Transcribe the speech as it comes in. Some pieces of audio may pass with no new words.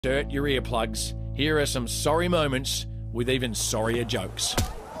Dirt your earplugs. Here are some sorry moments with even sorrier jokes.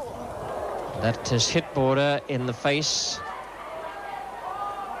 That has hit Border in the face.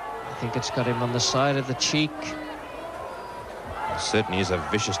 I think it's got him on the side of the cheek. It certainly is a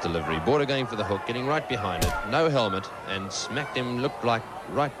vicious delivery. Border going for the hook, getting right behind it. No helmet, and smacked him, looked like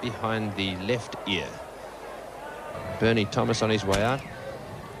right behind the left ear. Bernie Thomas on his way out.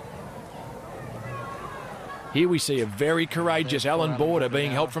 Here we see a very courageous Alan Border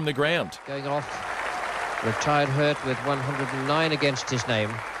being helped from the ground. Going off. Retired hurt with 109 against his name.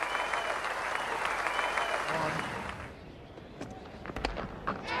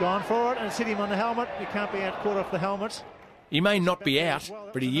 Gone for it and it's hit him on the helmet. He can't be out caught off the helmet. He may not be out,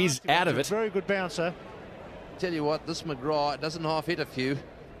 but he is out of it. Very good bouncer. Tell you what, this McGrath doesn't half hit a few.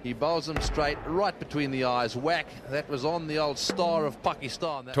 He bowls them straight, right between the eyes. Whack. That was on the old star of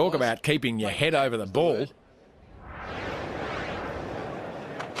Pakistan. Talk about keeping your head over the ball.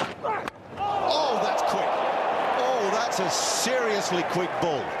 Oh, that's quick. Oh, that's a seriously quick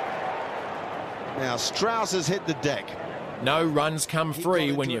ball. Now, Strauss has hit the deck. No runs come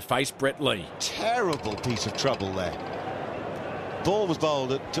free when you face Brett Lee. Terrible piece of trouble there. Ball was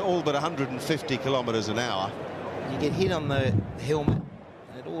bowled at all but 150 kilometres an hour. You get hit on the helmet,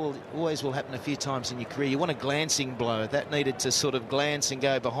 and it always will happen a few times in your career. You want a glancing blow. That needed to sort of glance and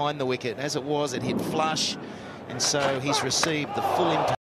go behind the wicket. As it was, it hit flush, and so he's received the full impact.